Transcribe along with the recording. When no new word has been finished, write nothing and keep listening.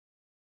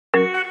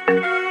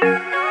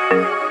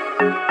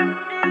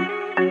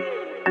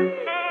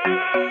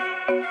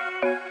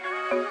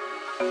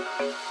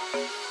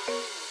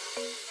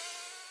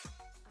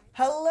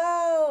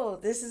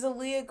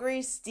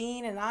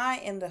Christine, and I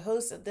am the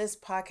host of this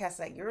podcast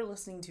that you're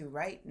listening to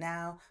right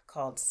now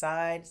called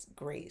Sides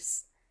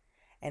Grace.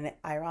 And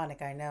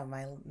ironic, I know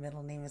my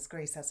middle name is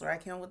Grace. That's where I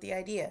came up with the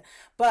idea.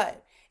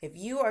 But if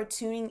you are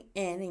tuning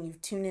in and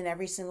you've tuned in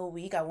every single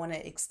week, I want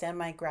to extend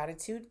my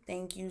gratitude.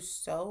 Thank you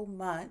so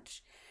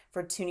much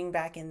for tuning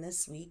back in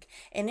this week.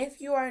 And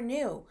if you are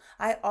new,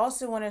 I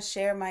also want to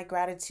share my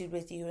gratitude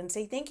with you and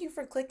say thank you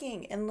for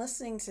clicking and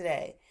listening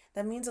today.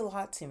 That means a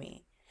lot to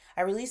me.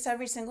 I release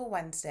every single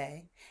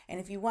Wednesday. And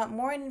if you want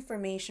more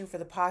information for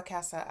the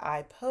podcast that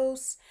I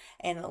post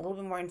and a little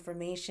bit more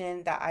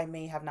information that I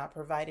may have not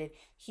provided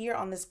here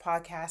on this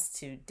podcast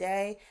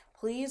today,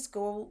 please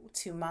go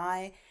to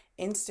my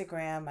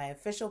Instagram, my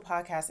official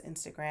podcast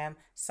Instagram,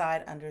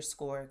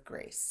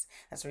 side_grace.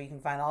 That's where you can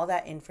find all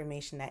that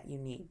information that you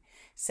need.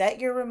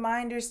 Set your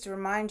reminders to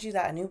remind you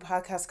that a new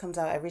podcast comes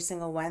out every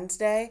single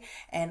Wednesday.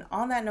 And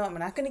on that note, I'm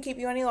not going to keep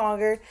you any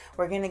longer.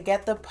 We're going to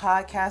get the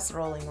podcast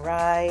rolling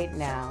right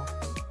now.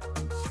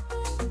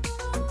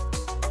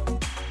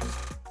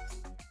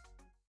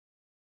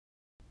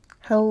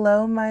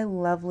 Hello, my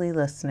lovely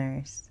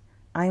listeners.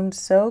 I'm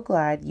so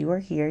glad you are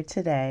here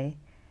today.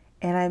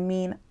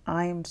 And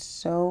I'm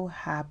so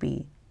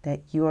happy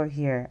that you are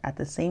here at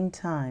the same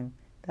time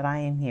that I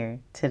am here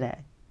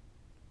today.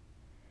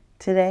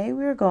 Today,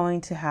 we're going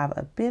to have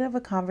a bit of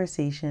a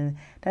conversation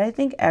that I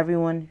think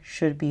everyone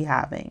should be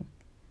having.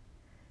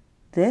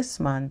 This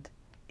month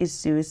is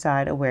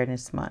Suicide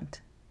Awareness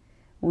Month.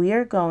 We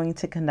are going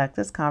to conduct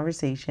this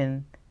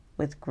conversation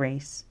with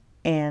grace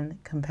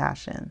and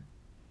compassion.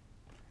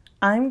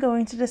 I'm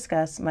going to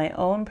discuss my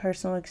own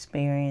personal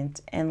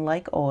experience, and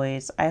like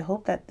always, I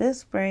hope that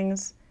this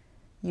brings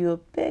you a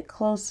bit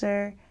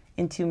closer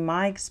into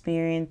my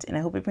experience, and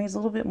I hope it brings a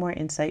little bit more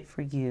insight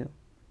for you.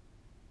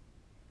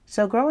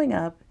 So growing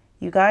up,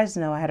 you guys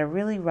know I had a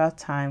really rough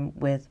time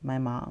with my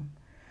mom.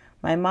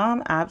 My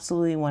mom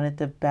absolutely wanted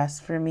the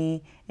best for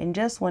me and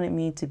just wanted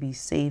me to be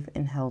safe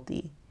and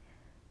healthy.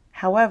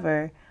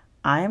 However,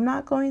 I am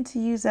not going to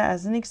use that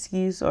as an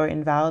excuse or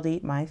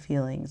invalidate my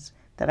feelings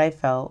that I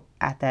felt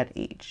at that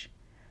age.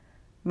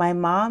 My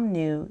mom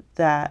knew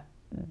that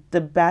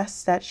the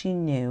best that she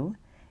knew,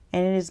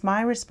 and it is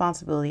my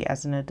responsibility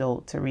as an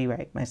adult to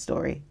rewrite my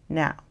story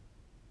now.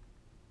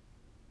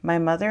 My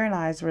mother and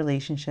I's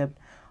relationship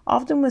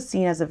often was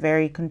seen as a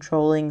very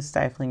controlling,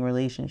 stifling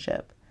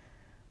relationship.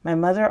 My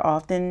mother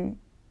often,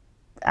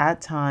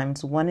 at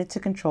times, wanted to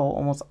control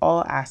almost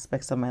all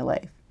aspects of my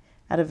life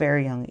at a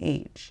very young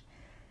age.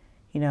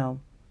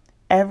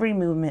 Every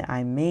movement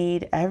I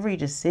made, every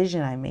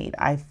decision I made,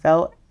 I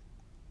felt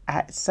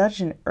at such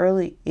an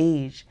early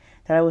age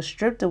that I was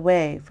stripped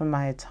away from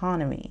my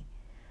autonomy.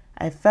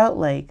 I felt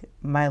like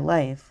my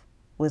life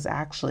was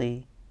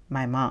actually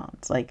my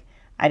mom's. Like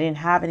I didn't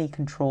have any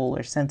control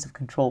or sense of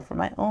control for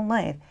my own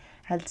life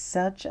at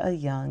such a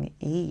young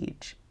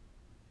age.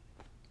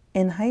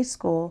 In high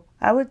school,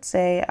 I would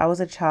say I was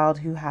a child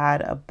who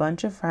had a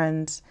bunch of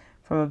friends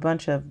from a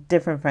bunch of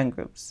different friend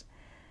groups.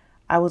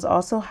 I was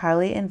also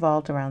highly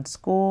involved around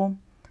school,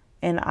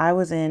 and I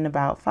was in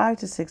about 5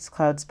 to 6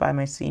 clubs by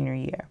my senior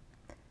year.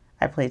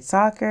 I played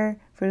soccer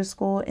for the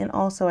school, and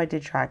also I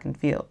did track and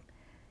field,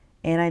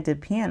 and I did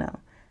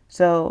piano.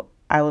 So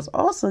I was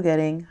also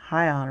getting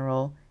high honor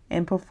roll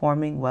and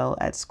performing well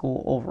at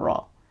school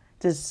overall,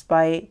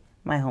 despite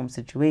my home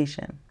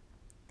situation.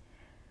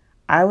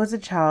 I was a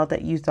child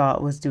that you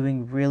thought was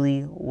doing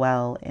really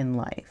well in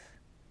life.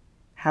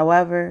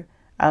 However,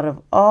 out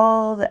of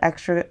all the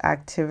extra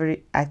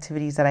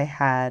activities that I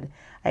had,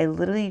 I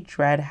literally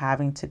dread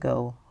having to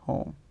go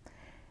home.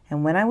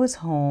 And when I was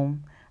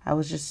home, I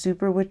was just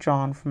super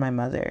withdrawn from my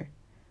mother.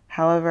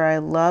 However, I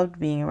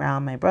loved being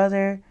around my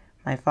brother,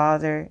 my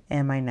father,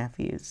 and my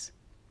nephews.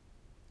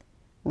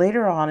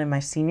 Later on in my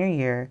senior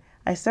year,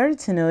 I started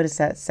to notice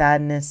that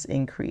sadness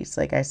increased.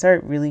 Like I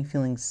started really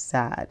feeling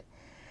sad.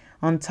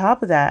 On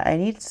top of that, I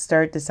needed to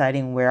start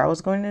deciding where I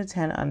was going to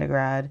attend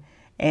undergrad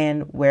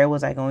and where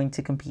was I going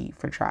to compete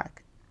for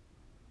track.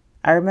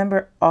 I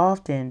remember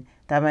often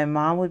that my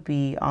mom would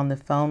be on the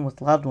phone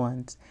with loved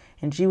ones,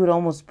 and she would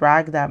almost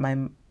brag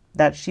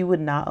that she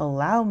would not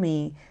allow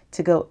me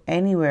to go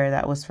anywhere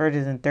that was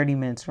further than 30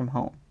 minutes from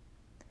home.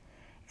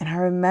 And I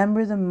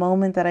remember the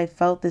moment that I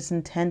felt this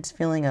intense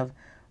feeling of,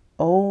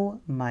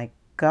 oh my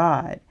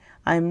God,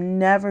 I'm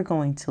never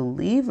going to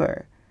leave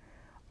her.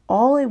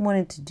 All I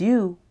wanted to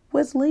do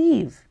was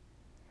leave.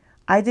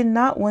 I did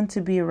not want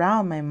to be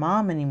around my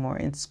mom anymore,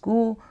 and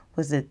school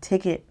was a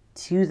ticket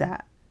to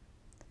that.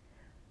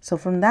 So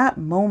from that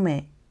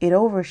moment, it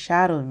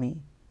overshadowed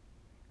me.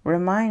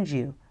 Remind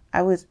you,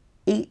 I was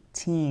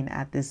 18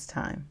 at this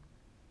time.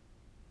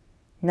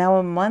 Now,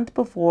 a month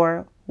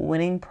before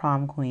winning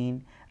prom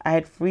queen, I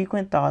had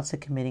frequent thoughts of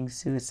committing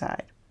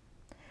suicide.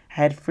 I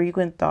had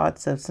frequent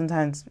thoughts of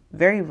sometimes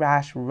very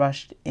rash,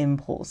 rushed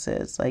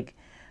impulses, like,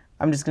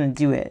 I'm just going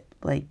to do it.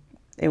 Like,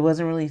 it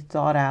wasn't really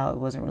thought out, it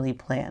wasn't really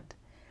planned.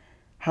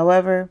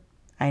 However,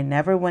 I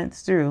never went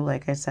through,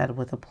 like I said,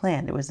 with a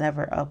plan. There was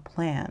never a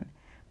plan,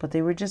 but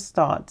they were just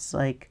thoughts.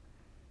 Like,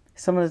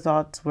 some of the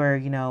thoughts were,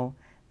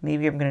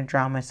 maybe I'm going to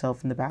drown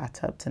myself in the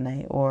bathtub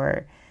tonight.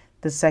 Or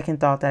the second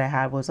thought that I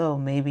had was, oh,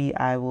 maybe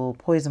I will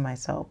poison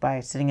myself by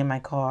sitting in my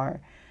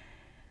car.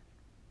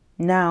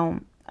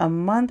 Now, a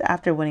month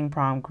after winning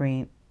prom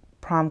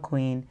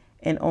queen,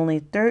 and only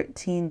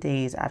 13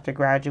 days after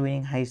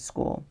graduating high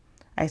school,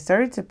 I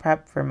started to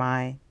prep for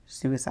my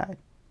suicide.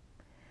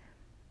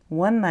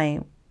 One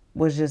night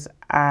was just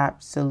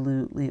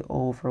absolutely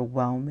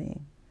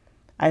overwhelming.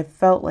 I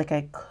felt like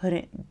I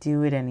couldn't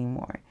do it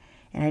anymore.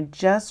 And I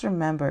just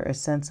remember a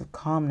sense of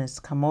calmness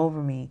come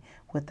over me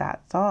with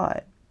that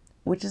thought,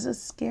 which is a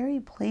scary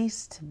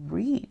place to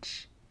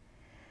reach.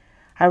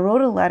 I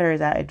wrote a letter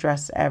that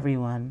addressed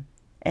everyone,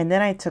 and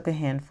then I took a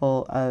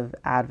handful of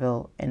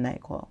Advil and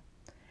NyQuil.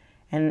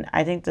 And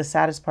I think the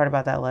saddest part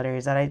about that letter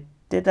is that I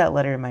did that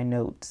letter in my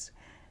notes.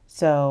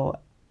 So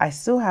I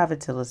still have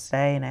it till this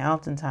day, and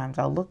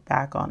I'll look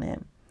back on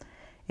it.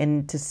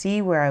 And to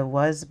see where I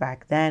was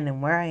back then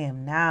and where I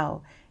am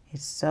now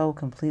is so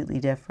completely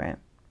different.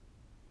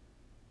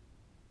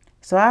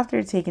 So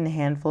after taking a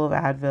handful of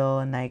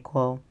Advil and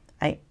NyQuil,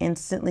 I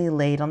instantly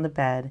laid on the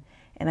bed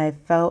and I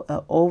felt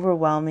an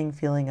overwhelming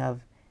feeling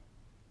of,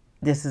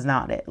 this is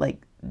not it.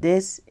 Like,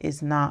 this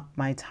is not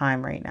my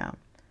time right now.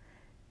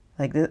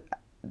 Like,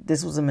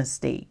 this was a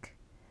mistake.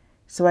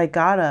 So I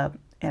got up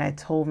and I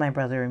told my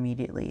brother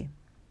immediately.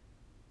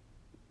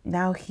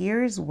 Now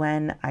here's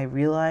when I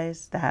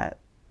realized that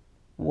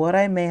what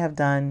I may have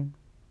done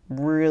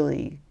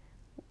really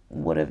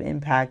would have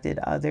impacted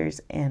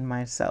others and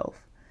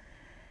myself.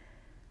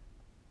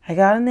 I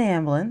got in the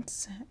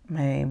ambulance.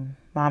 My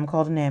mom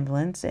called an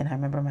ambulance, and I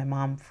remember my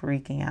mom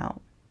freaking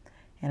out.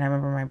 And I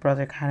remember my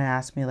brother kind of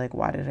asked me, like,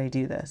 why did I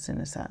do this, in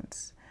a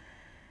sense?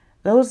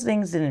 Those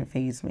things didn't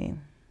faze me.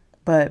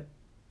 But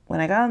when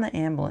I got in the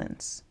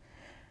ambulance,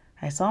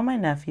 I saw my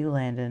nephew,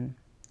 Landon,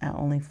 at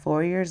only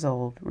 4 years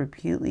old,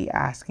 repeatedly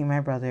asking my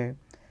brother,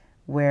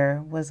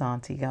 where was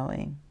Auntie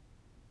going?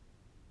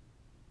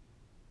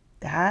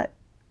 That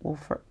will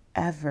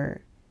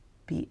forever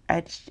be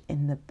etched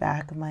in the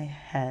back of my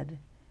head.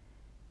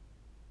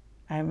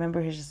 I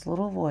remember his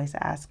little voice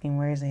asking,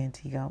 where's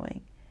Auntie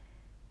going?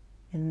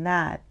 And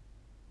that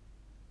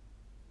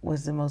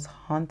was the most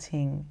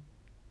haunting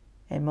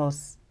and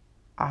most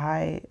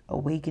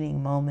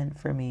eye-awakening moment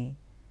for me,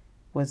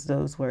 was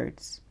those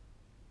words.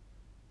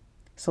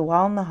 So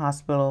while in the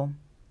hospital,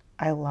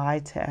 I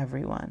lied to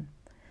everyone.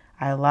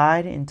 I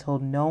lied and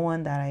told no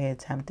one that I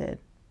attempted.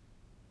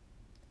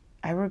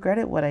 I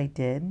regretted what I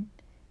did,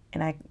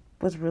 and I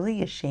was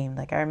really ashamed.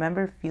 Like, I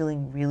remember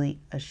feeling really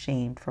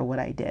ashamed for what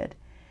I did.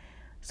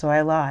 So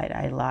I lied.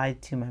 I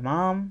lied to my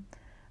mom.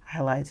 I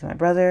lied to my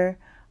brother.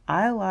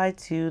 I lied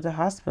to the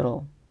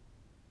hospital.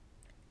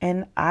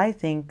 And I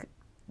think,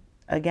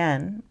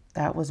 again,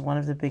 that was one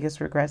of the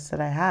biggest regrets that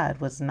I had,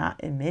 was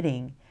not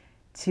admitting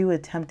to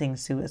attempting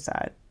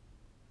suicide.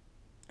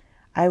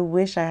 I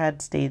wish I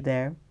had stayed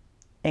there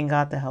and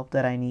got the help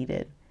that I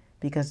needed,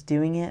 because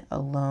doing it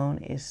alone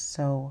is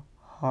so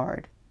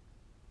hard.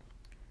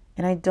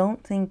 And I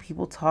don't think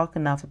people talk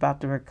enough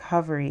about the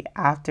recovery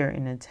after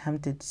an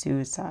attempted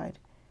suicide.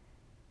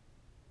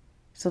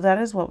 So that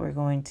is what we're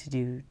going to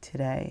do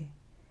today.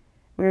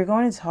 We're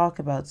going to talk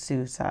about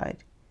suicide,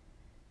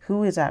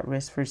 who is at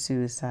risk for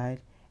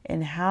suicide,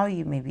 and how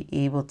you may be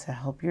able to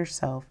help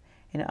yourself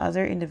and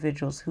other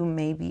individuals who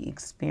may be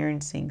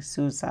experiencing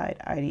suicide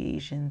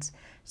ideations,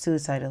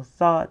 suicidal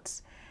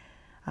thoughts,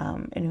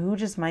 and who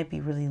just might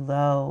be really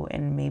low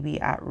and maybe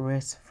at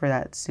risk for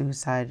that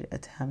suicide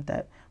attempt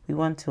that we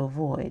want to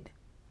avoid.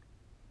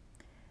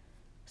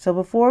 So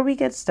before we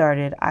get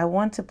started, I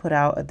want to put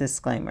out a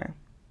disclaimer.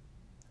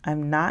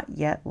 I'm not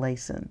yet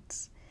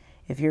licensed.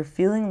 If you're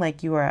feeling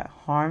like you are at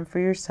harm for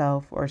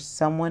yourself or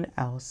someone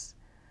else,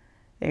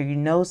 or you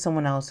know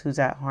someone else who's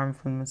at harm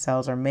for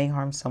themselves or may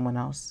harm someone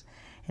else,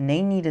 and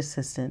they need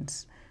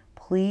assistance,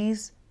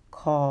 please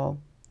call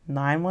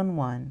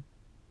 911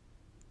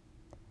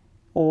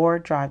 or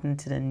drive them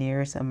to the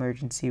nearest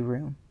emergency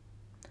room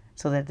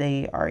so that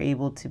they are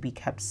able to be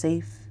kept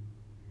safe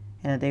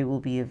and that they will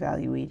be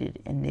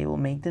evaluated and they will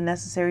make the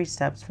necessary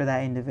steps for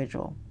that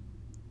individual.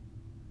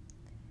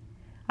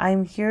 I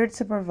am here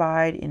to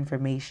provide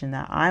information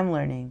that I'm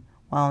learning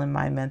while in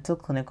my mental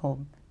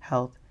clinical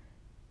health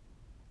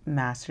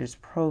master's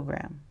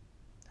program.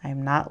 I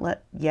am not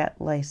yet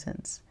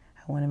licensed.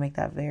 I want to make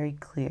that very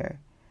clear.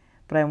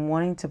 But I'm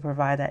wanting to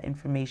provide that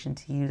information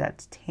to you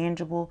that's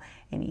tangible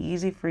and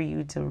easy for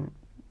you to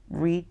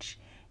reach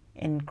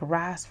and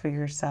grasp for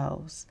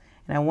yourselves.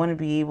 And I want to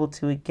be able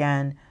to,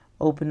 again,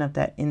 open up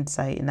that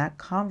insight and that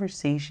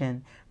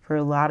conversation for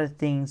a lot of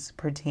things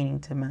pertaining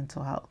to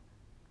mental health.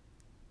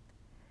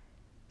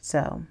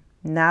 So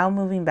now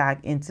moving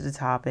back into the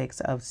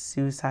topics of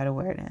suicide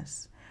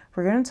awareness,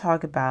 we're going to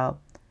talk about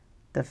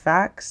the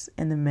facts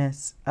and the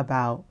myths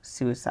about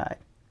suicide.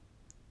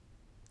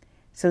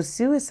 So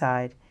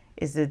suicide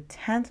is the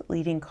 10th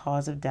leading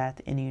cause of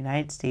death in the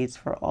United States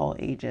for all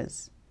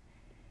ages.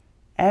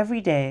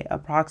 Every day,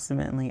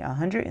 approximately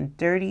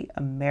 130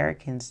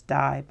 Americans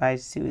die by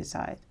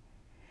suicide.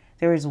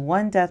 There is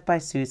one death by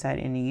suicide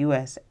in the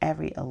US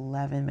every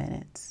 11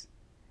 minutes.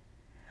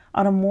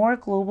 On a more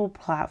global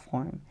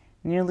platform,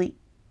 nearly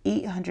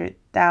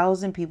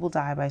 800,000 people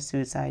die by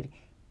suicide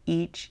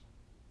each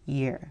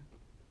year,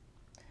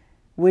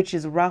 which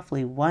is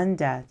roughly one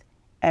death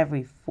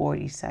every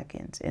 40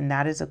 seconds, and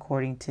that is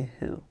according to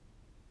WHO.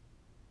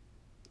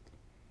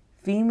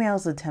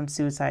 Females attempt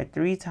suicide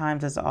 3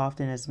 times as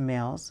often as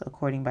males,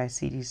 according by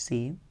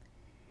CDC.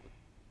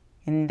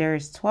 And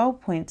there's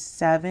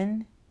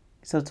 12.7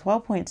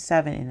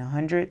 in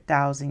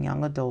 100,000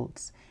 young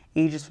adults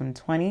ages from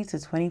 20 to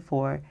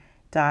 24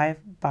 die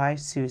by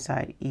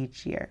suicide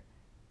each year.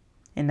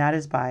 And that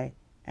is by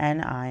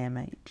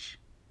NIMH,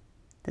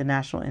 the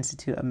National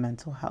Institute of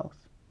Mental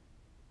Health.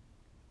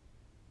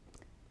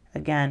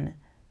 Again,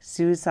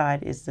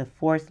 suicide is the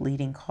 4th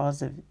leading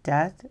cause of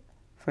death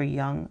for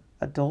young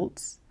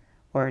adults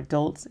or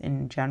adults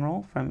in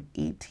general from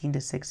 18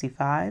 to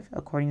 65,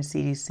 according to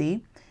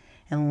CDC.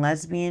 And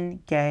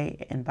lesbian,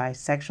 gay, and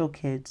bisexual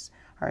kids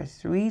are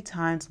 3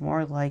 times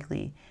more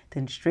likely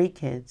than straight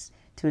kids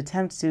to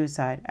attempt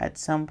suicide at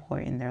some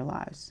point in their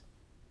lives.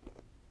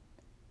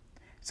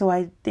 So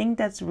I think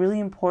that's really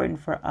important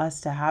for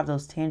us to have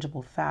those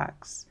tangible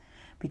facts,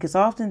 because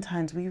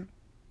oftentimes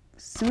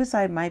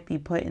suicide might be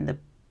put in the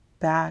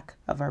back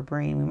of our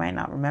brain. We might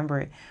not remember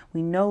it.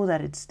 We know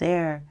that it's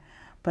there,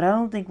 but I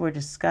don't think we're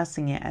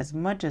discussing it as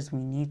much as we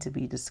need to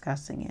be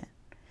discussing it,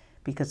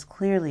 because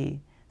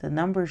clearly the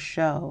numbers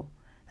show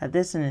that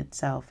this in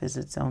itself is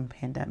its own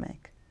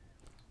pandemic.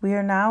 We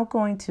are now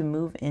going to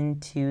move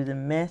into the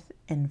myth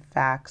and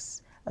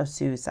facts of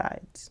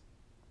suicides.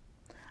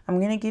 I'm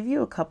going to give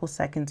you a couple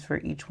seconds for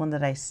each one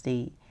that I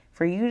state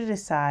for you to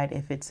decide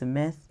if it's a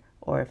myth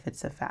or if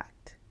it's a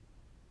fact.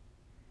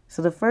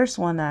 So the first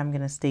one that I'm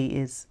going to state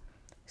is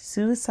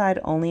suicide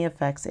only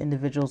affects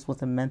individuals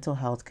with a mental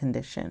health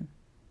condition.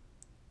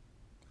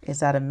 Is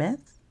that a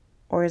myth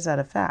or is that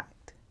a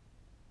fact?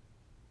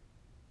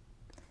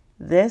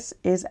 This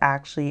is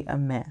actually a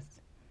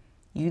myth.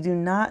 You do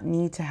not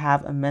need to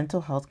have a mental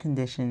health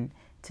condition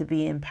to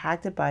be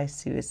impacted by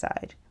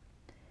suicide.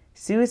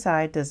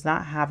 Suicide does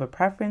not have a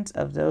preference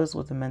of those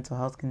with a mental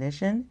health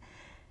condition.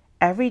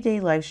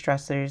 Everyday life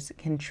stressors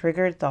can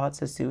trigger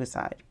thoughts of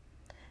suicide.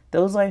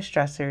 Those life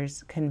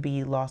stressors can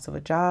be loss of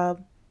a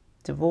job,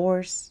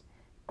 divorce,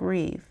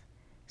 grief,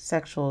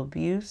 sexual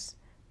abuse,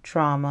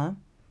 trauma,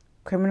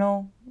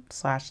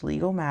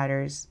 criminal/legal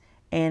matters,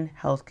 and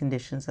health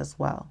conditions as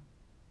well.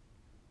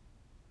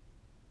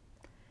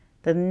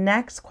 The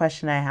next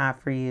question I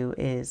have for you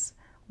is,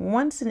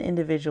 once an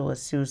individual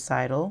is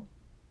suicidal,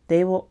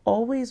 they will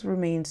always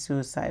remain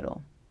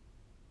suicidal.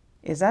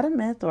 Is that a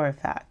myth or a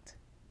fact?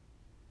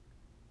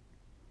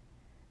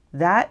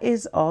 That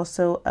is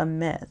also a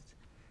myth.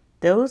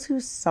 Those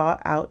who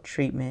sought out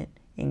treatment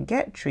and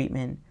get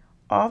treatment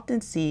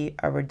often see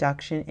a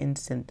reduction in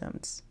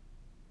symptoms.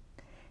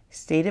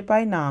 Stated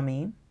by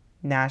NAMI,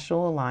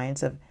 National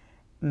Alliance of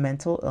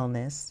Mental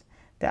Illness,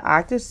 the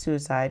act of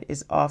suicide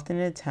is often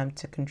an attempt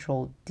to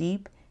control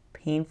deep,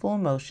 painful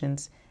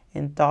emotions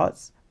and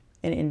thoughts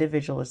an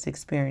individual is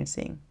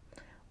experiencing.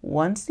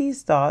 Once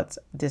these thoughts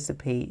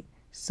dissipate,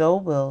 so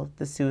will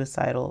the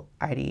suicidal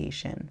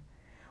ideation.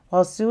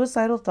 While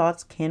suicidal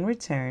thoughts can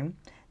return,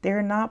 they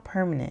are not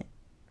permanent.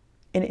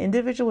 An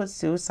individual with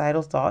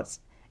suicidal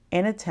thoughts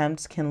and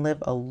attempts can live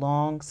a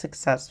long,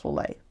 successful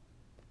life.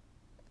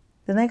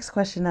 The next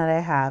question that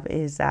I have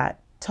is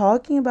that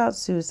talking about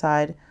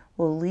suicide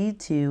will lead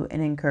to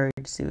and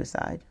encourage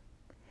suicide.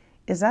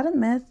 Is that a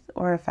myth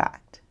or a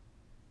fact?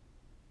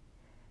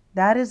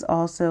 That is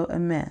also a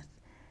myth.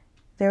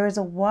 There is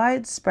a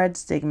widespread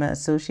stigma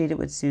associated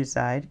with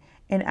suicide,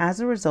 and as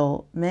a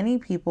result, many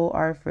people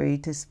are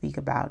afraid to speak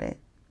about it.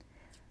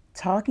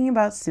 Talking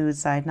about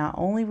suicide not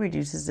only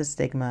reduces the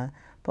stigma,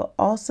 but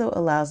also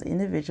allows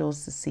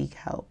individuals to seek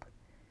help,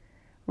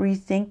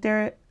 rethink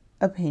their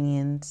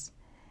opinions,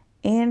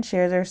 and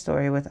share their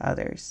story with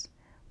others.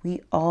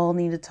 We all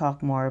need to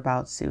talk more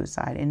about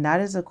suicide, and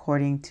that is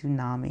according to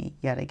NAMI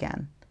yet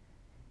again.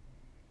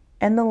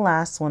 And the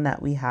last one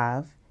that we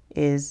have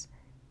is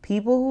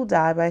people who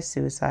die by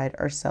suicide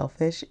are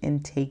selfish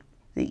and take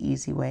the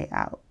easy way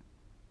out.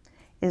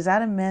 Is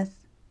that a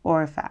myth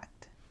or a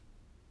fact?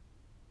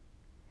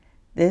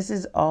 This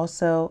is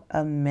also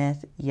a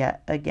myth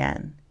yet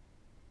again.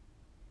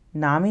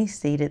 NAMI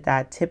stated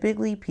that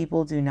typically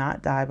people do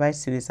not die by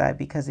suicide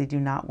because they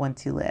do not want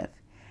to live.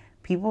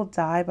 People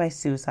die by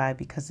suicide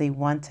because they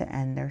want to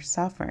end their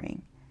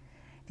suffering.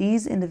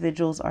 These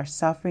individuals are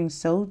suffering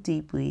so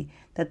deeply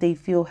that they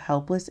feel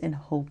helpless and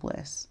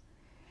hopeless.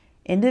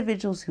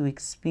 Individuals who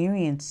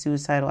experience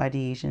suicidal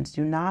ideations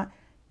do not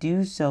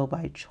do so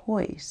by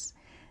choice.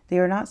 They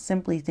are not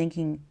simply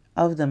thinking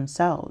of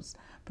themselves,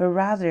 but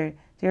rather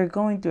they are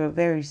going through a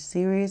very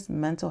serious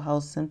mental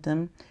health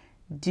symptom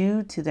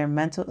due to their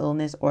mental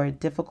illness or a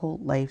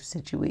difficult life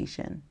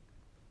situation.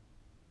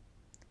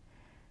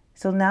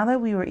 So now that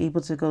we were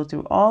able to go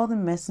through all the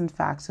myths and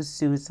facts of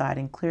suicide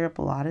and clear up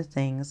a lot of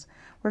things,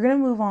 we're going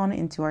to move on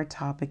into our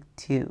topic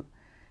 2.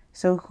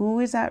 So who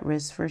is at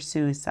risk for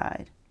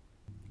suicide?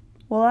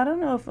 Well, I don't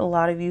know if a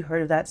lot of you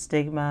heard of that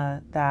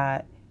stigma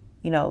that,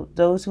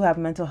 those who have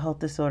mental health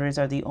disorders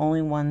are the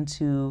only ones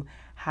who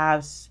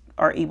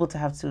are able to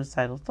have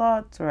suicidal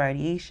thoughts or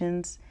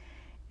ideations,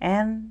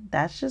 and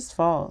that's just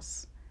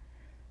false.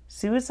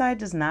 Suicide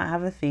does not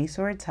have a face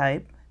or a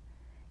type.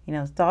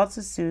 Thoughts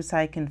of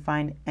suicide can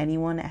find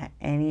anyone at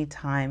any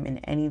time in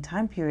any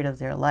time period of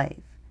their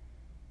life.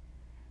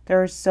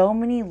 There are so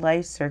many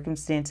life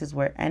circumstances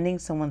where ending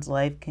someone's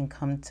life can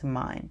come to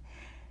mind.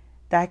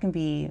 That can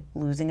be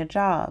losing a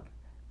job,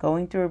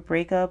 going through a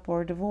breakup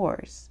or a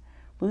divorce,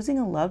 losing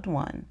a loved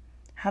one,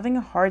 having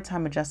a hard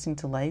time adjusting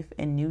to life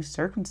and new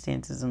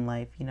circumstances in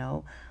life,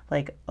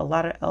 like a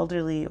lot of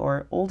elderly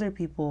or older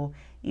people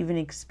even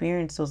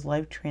experience those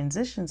life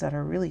transitions that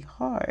are really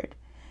hard.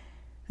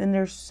 Then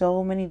there's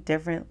so many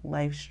different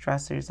life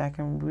stressors that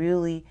can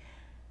really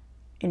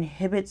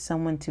inhibit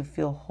someone to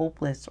feel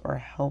hopeless or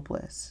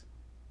helpless.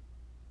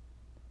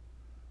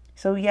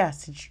 So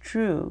yes, it's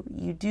true.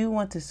 You do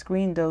want to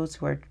screen those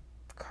who are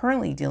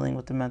currently dealing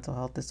with a mental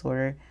health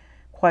disorder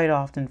quite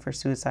often for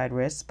suicide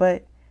risks,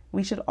 but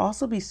we should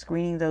also be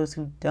screening those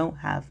who don't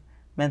have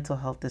mental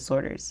health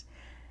disorders.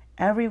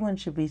 Everyone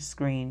should be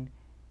screened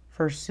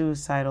for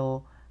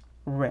suicidal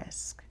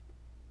risk.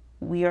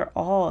 We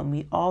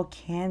all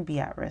can be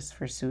at risk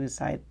for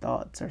suicide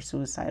thoughts or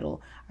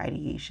suicidal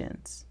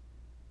ideations.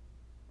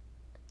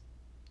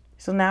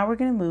 So now we're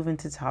going to move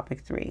into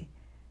topic 3,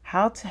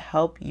 how to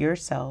help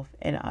yourself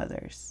and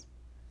others.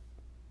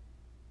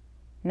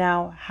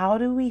 Now, how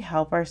do we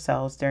help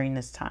ourselves during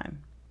this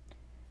time?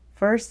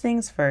 First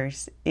things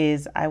first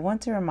is I want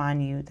to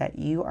remind you that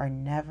you are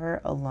never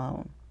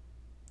alone.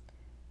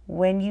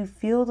 When you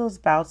feel those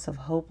bouts of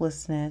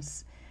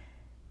hopelessness,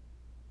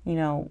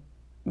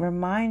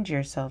 remind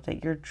yourself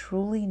that you're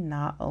truly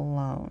not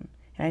alone.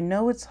 And I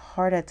know it's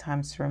hard at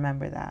times to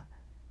remember that.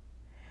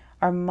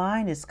 Our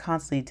mind is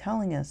constantly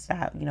telling us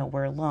that,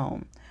 we're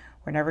alone.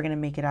 We're never going to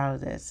make it out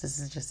of this. This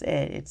is just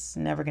it. It's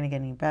never going to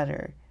get any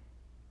better.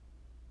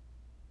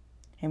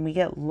 And we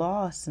get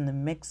lost in the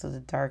mix of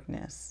the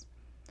darkness.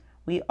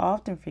 We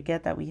often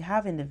forget that we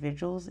have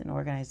individuals and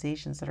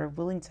organizations that are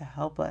willing to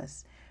help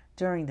us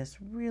during this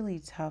really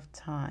tough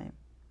time.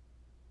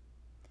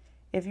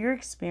 If you're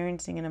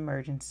experiencing an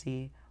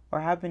emergency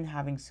or have been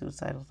having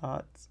suicidal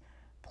thoughts,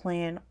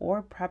 plan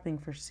or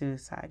prepping for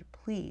suicide,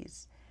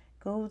 please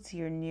go to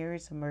your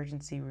nearest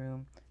emergency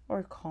room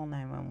or call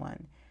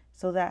 911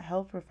 so that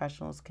health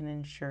professionals can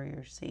ensure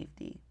your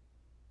safety.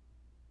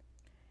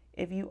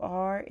 If you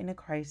are in a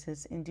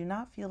crisis and do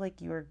not feel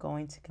like you are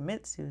going to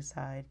commit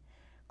suicide,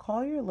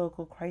 call your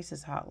local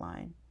crisis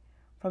hotline.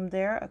 From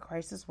there, a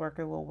crisis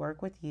worker will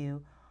work with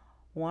you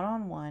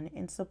one-on-one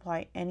and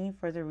supply any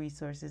further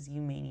resources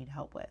you may need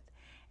help with.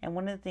 And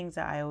one of the things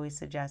that I always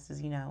suggest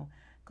is,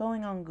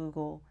 going on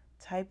Google,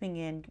 typing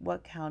in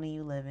what county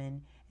you live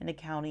in and a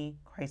county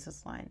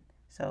crisis line.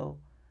 So,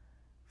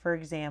 for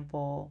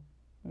example,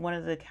 one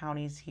of the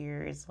counties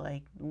here is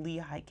like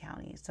Lehigh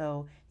County.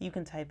 So you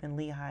can type in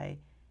Lehigh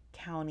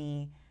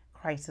County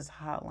crisis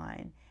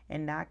hotline,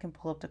 and that can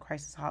pull up the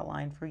crisis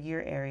hotline for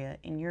your area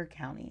in your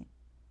county.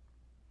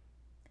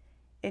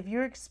 If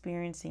you're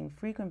experiencing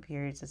frequent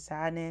periods of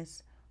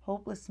sadness,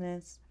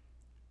 hopelessness,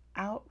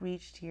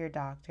 outreach to your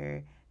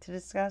doctor to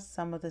discuss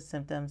some of the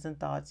symptoms and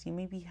thoughts you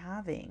may be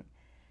having.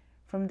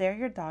 From there,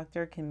 your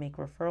doctor can make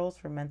referrals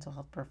for mental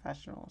health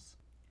professionals.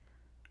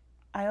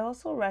 I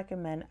also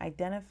recommend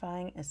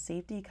identifying a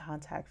safety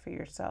contact for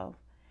yourself.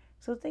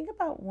 So think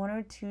about 1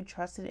 or 2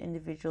 trusted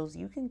individuals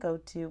you can go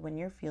to when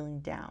you're feeling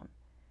down.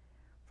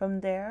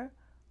 From there,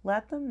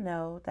 let them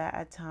know that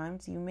at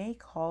times you may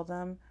call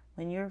them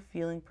when you're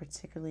feeling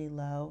particularly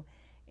low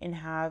and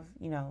have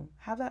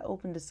that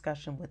open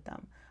discussion with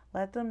them.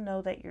 Let them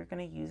know that you're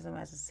going to use them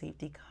as a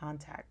safety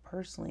contact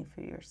personally for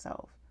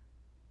yourself.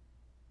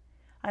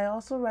 I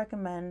also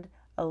recommend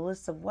a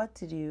list of what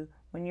to do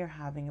when you're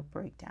having a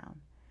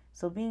breakdown.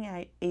 So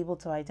being able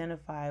to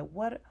identify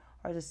what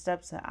are the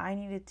steps that I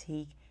need to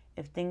take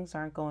if things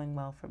aren't going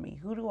well for me.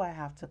 Who do I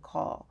have to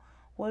call?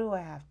 What do I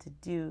have to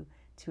do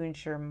to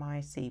ensure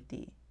my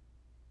safety?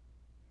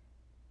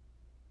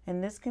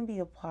 And this can be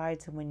applied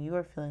to when you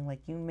are feeling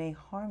like you may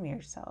harm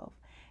yourself.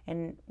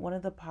 And one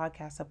of the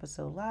podcast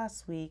episodes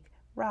last week,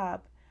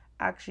 Rob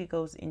actually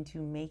goes into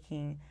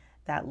making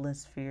that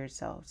list for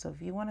yourself. So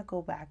if you want to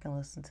go back and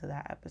listen to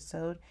that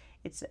episode,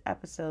 it's the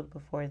episode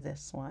before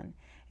this one,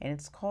 and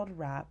it's called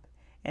Wrap.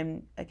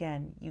 And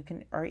again, you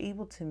are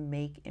able to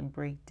make and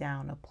break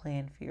down a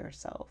plan for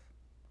yourself.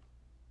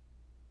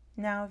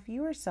 Now, if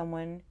you are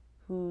someone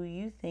who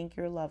you think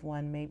your loved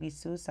one may be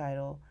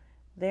suicidal,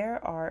 there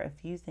are a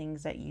few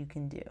things that you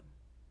can do.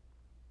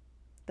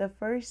 The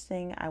first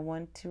thing I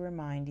want to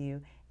remind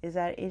you is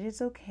that it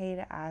is okay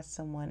to ask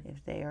someone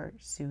if they are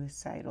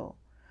suicidal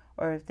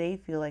or if they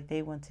feel like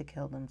they want to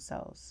kill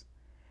themselves.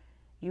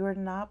 You are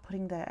not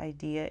putting that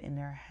idea in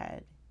their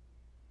head.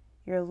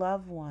 Your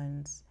loved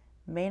ones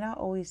may not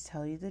always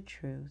tell you the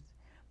truth,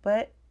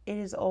 but it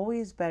is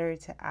always better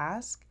to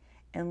ask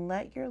and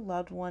let your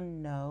loved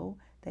one know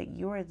that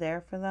you are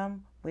there for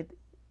them with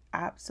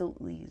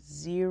absolutely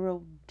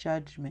zero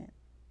judgment.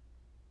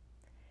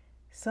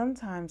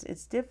 Sometimes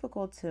it's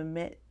difficult to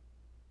admit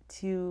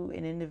to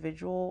an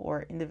individual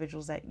or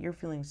individuals that you're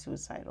feeling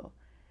suicidal.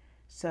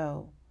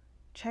 So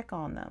check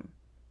on them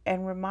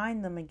and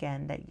remind them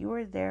again that you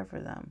are there for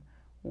them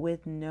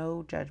with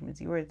no judgments.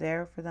 You are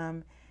there for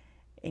them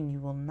and you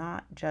will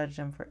not judge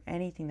them for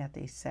anything that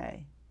they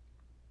say.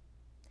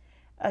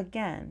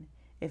 Again,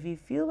 if you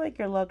feel like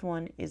your loved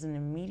one is an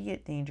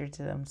immediate danger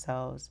to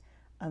themselves,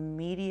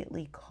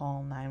 immediately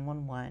call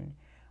 911,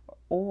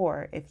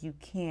 or if you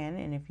can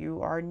and if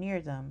you are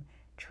near them,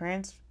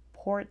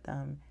 transport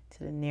them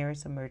to the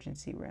nearest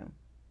emergency room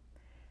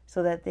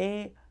so that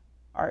they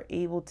are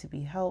able to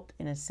be helped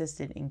and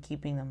assisted in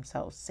keeping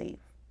themselves safe.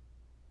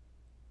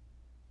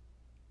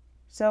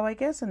 So I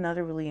guess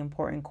another really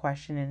important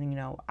question,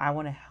 and I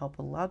want to help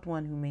a loved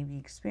one who may be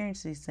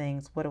experiencing these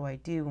things. What do I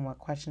do and what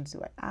questions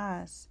do I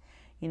ask?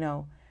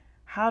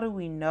 How do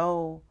we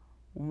know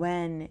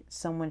when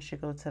someone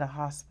should go to the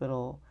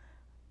hospital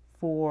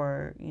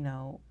for,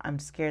 I'm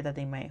scared that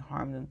they might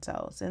harm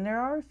themselves? And there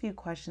are a few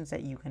questions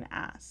that you can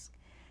ask.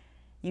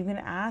 You can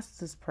ask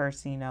this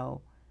person,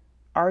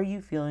 are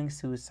you feeling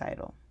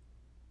suicidal?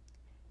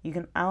 You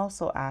can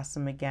also ask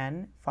them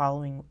again,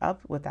 following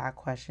up with that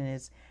question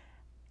is,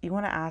 you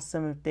want to ask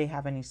them if they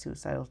have any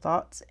suicidal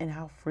thoughts and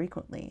how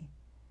frequently.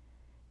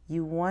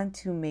 You want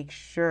to make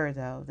sure,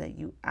 though, that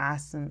you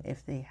ask them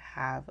if they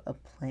have a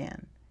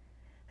plan.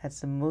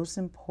 That's the most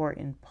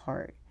important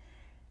part.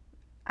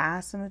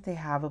 Ask them if they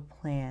have a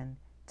plan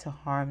to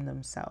harm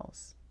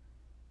themselves.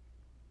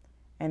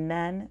 And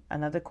then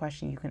another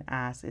question you can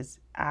ask is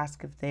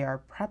ask if they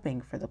are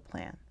prepping for the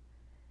plan.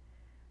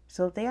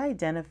 So if they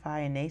identify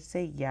and they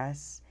say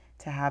yes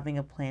to having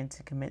a plan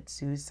to commit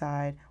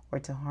suicide or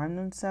to harm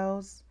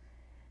themselves,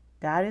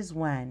 that is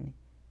when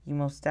you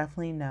most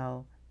definitely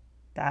know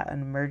that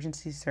an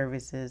emergency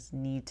services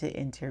need to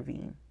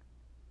intervene.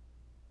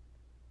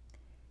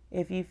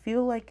 If you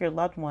feel like your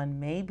loved one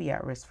may be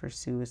at risk for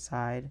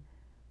suicide,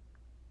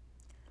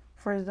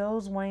 for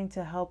those wanting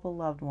to help a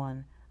loved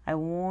one, I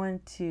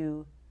want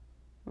to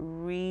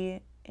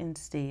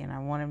reinstate and I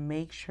want to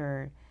make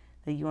sure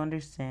that you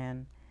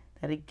understand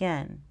that,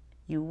 again,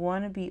 you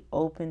want to be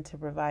open to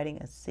providing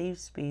a safe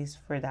space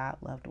for that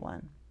loved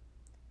one.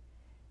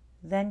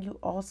 Then you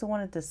also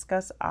want to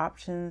discuss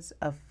options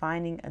of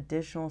finding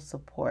additional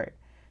support.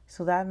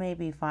 So that may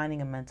be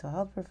finding a mental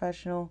health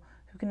professional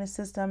who can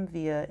assist them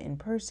via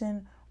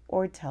in-person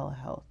or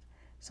telehealth.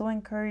 So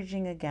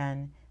encouraging,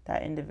 again,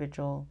 that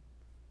individual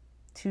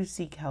to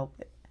seek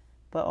help.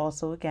 But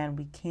also, again,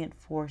 we can't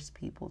force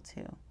people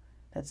to.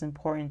 That's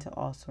important to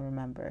also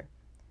remember.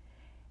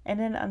 And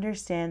then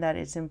understand that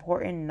it's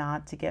important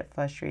not to get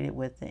frustrated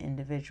with the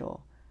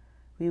individual.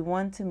 We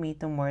want to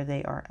meet them where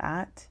they are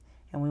at,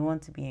 and we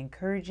want to be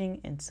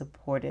encouraging and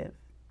supportive.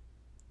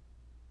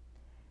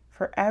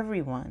 For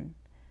everyone,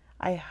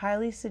 I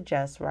highly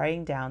suggest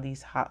writing down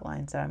these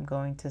hotlines that I'm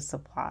going to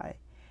supply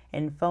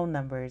and phone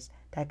numbers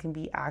that can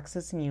be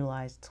accessed and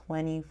utilized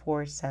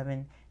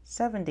 24/7,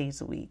 7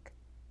 days a week.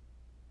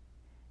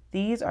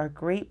 These are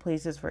great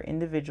places for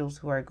individuals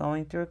who are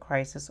going through a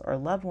crisis or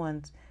loved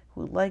ones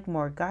who would like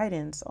more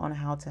guidance on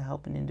how to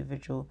help an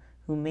individual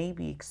who may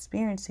be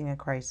experiencing a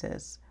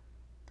crisis.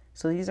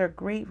 So these are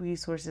great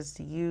resources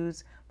to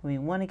use when we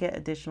want to get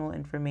additional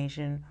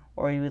information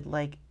or you would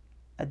like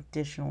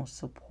additional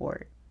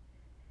support.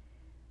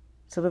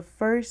 So the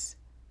first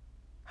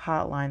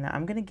hotline that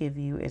I'm going to give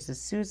you is the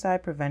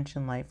Suicide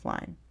Prevention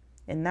Lifeline.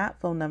 And that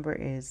phone number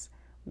is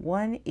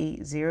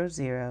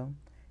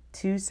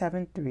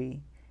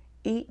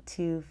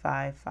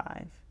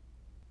 1-800-273-8255.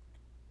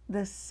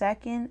 The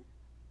second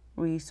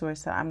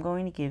resource that I'm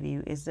going to give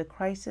you is the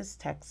Crisis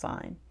Text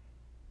Line.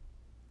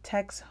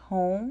 Text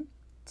HOME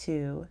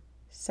to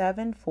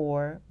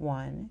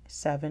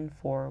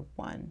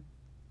 741-741.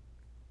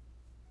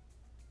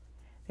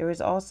 There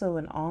is also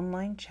an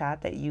online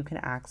chat that you can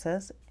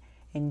access,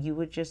 and you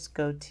would just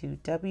go to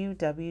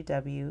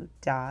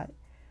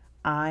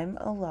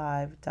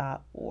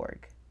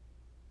www.imalive.org.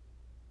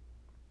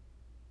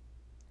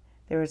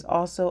 There is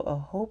also a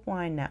Hope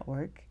Line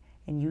network,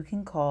 and you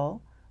can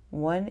call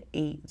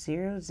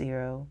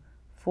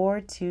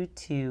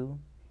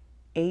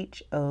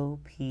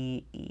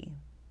 1-800-422-HOPE.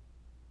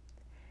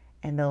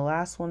 And the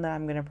last one that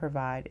I'm going to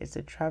provide is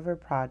the Trevor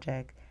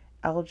Project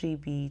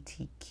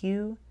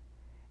LGBTQ,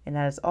 and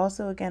that is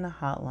also again a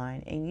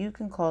hotline, and you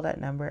can call that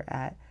number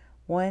at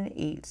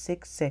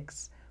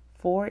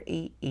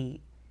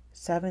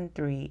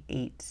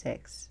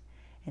 1-866-488-7386.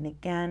 And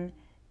again,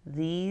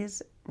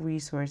 these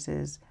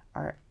resources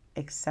are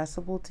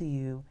accessible to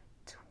you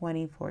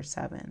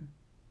 24/7.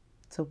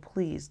 So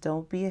please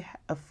don't be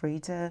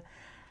afraid to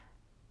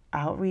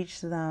outreach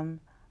to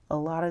them. A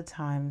lot of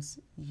times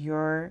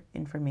your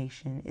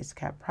information is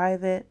kept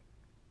private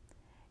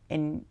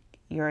and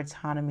your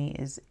autonomy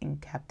is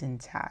kept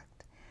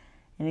intact.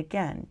 And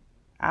again,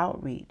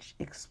 outreach,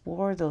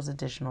 explore those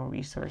additional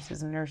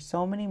resources. And there are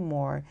so many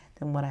more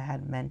than what I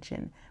had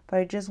mentioned, but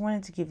I just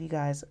wanted to give you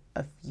guys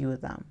a few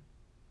of them.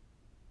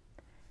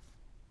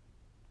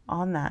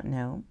 On that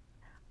note,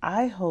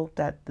 I hope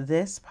that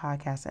this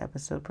podcast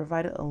episode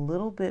provided a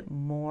little bit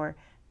more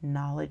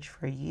knowledge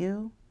for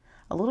you,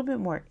 a little bit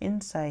more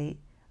insight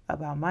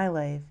about my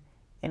life,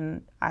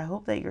 and I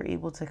hope that you're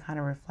able to kind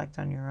of reflect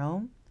on your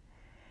own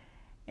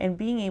and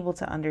being able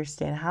to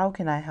understand how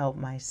can I help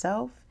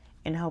myself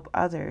and help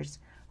others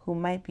who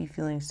might be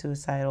feeling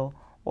suicidal,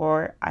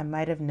 or I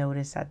might have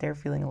noticed that they're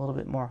feeling a little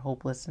bit more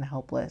hopeless and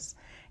helpless,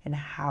 and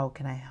how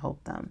can I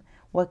help them?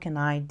 What can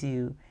I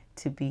do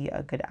to be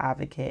a good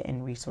advocate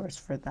and resource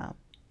for them?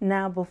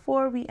 Now,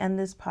 before we end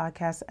this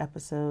podcast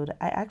episode,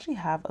 I actually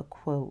have a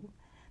quote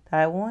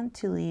that I want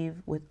to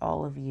leave with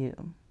all of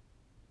you.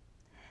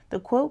 The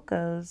quote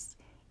goes,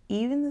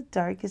 "Even the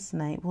darkest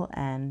night will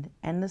end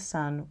and the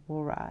sun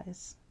will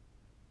rise."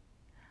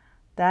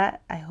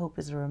 That, I hope,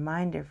 is a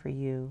reminder for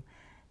you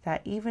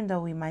that even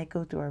though we might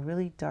go through our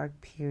really dark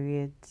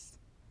periods,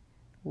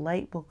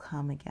 light will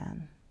come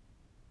again.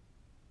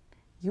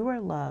 You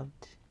are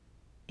loved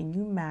and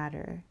you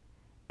matter.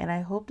 And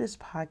I hope this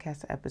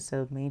podcast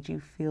episode made you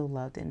feel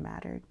loved and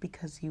mattered,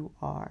 because you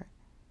are.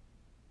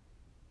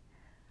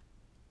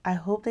 I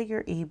hope that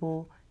you're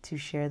able to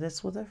share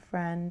this with a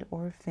friend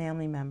or a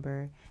family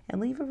member and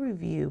leave a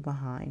review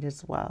behind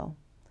as well.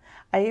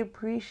 I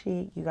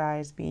appreciate you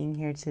guys being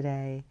here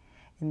today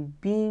and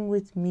being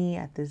with me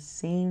at the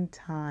same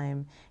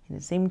time, in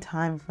the same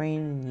time frame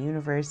in the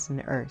universe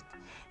and earth.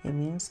 It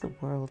means the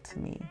world to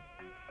me.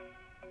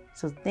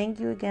 So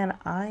thank you again.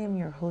 I am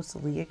your host,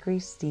 Leah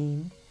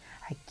Christine.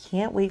 I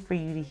can't wait for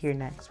you to hear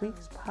next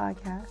week's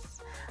podcast.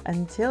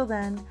 Until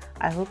then,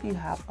 I hope you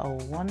have a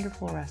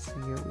wonderful rest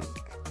of your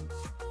week.